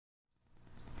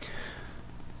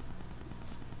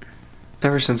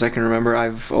ever since I can remember,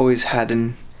 I've always had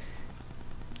an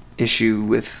issue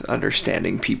with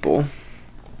understanding people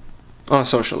on a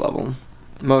social level.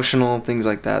 Emotional, things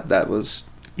like that, that was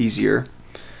easier.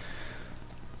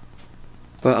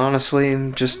 But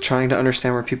honestly, just trying to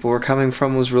understand where people were coming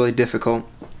from was really difficult.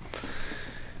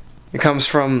 It comes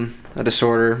from a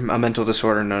disorder, a mental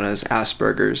disorder known as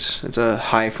Asperger's. It's a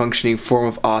high-functioning form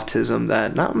of autism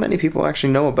that not many people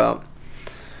actually know about.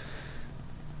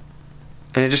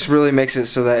 And it just really makes it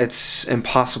so that it's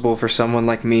impossible for someone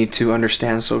like me to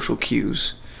understand social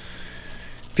cues.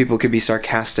 People could be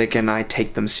sarcastic and I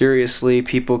take them seriously.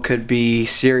 People could be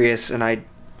serious and I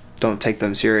don't take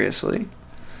them seriously.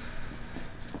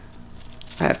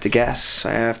 I have to guess.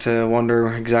 I have to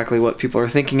wonder exactly what people are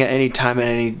thinking at any time, at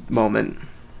any moment.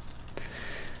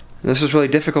 And this was really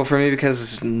difficult for me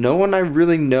because no one I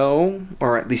really know,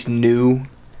 or at least knew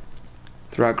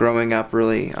throughout growing up,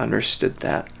 really understood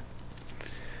that.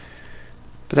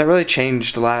 But that really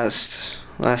changed last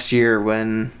year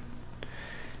when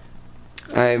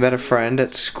I met a friend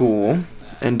at school,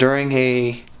 and during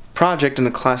a project in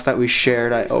a class that we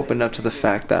shared, I opened up to the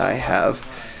fact that I have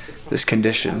this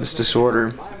condition, this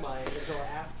disorder.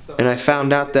 And I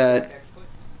found out that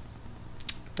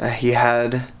he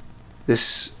had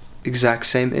this exact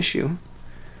same issue.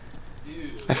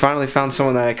 I finally found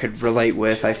someone that I could relate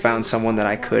with. I found someone that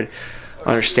I could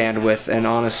understand with, and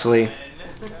honestly,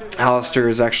 Alistair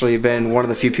has actually been one of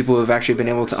the few people who have actually been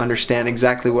able to understand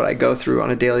exactly what I go through on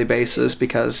a daily basis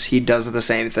because he does the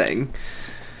same thing.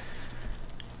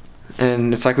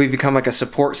 And it's like we've become like a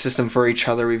support system for each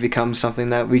other. We've become something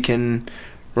that we can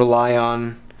rely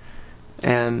on.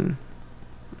 And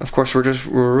of course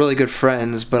we're really good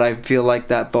friends, but I feel like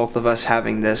that both of us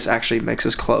having this actually makes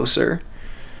us closer.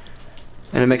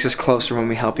 And it makes us closer when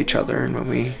we help each other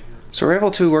and so we're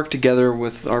able to work together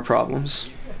with our problems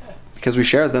because we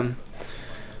share them.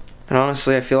 And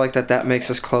honestly, I feel like that makes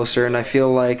us closer, and I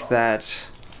feel like that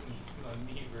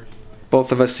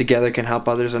both of us together can help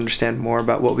others understand more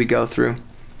about what we go through.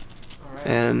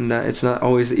 And it's not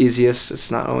always the easiest, it's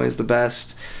not always the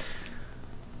best,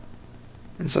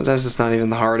 and sometimes it's not even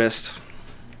the hardest.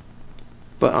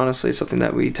 But honestly, it's something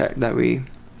that we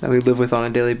live with on a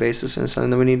daily basis, and it's something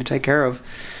that we need to take care of.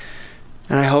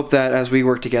 And I hope that as we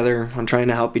work together on trying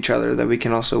to help each other, that we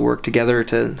can also work together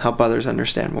to help others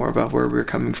understand more about where we're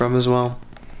coming from as well.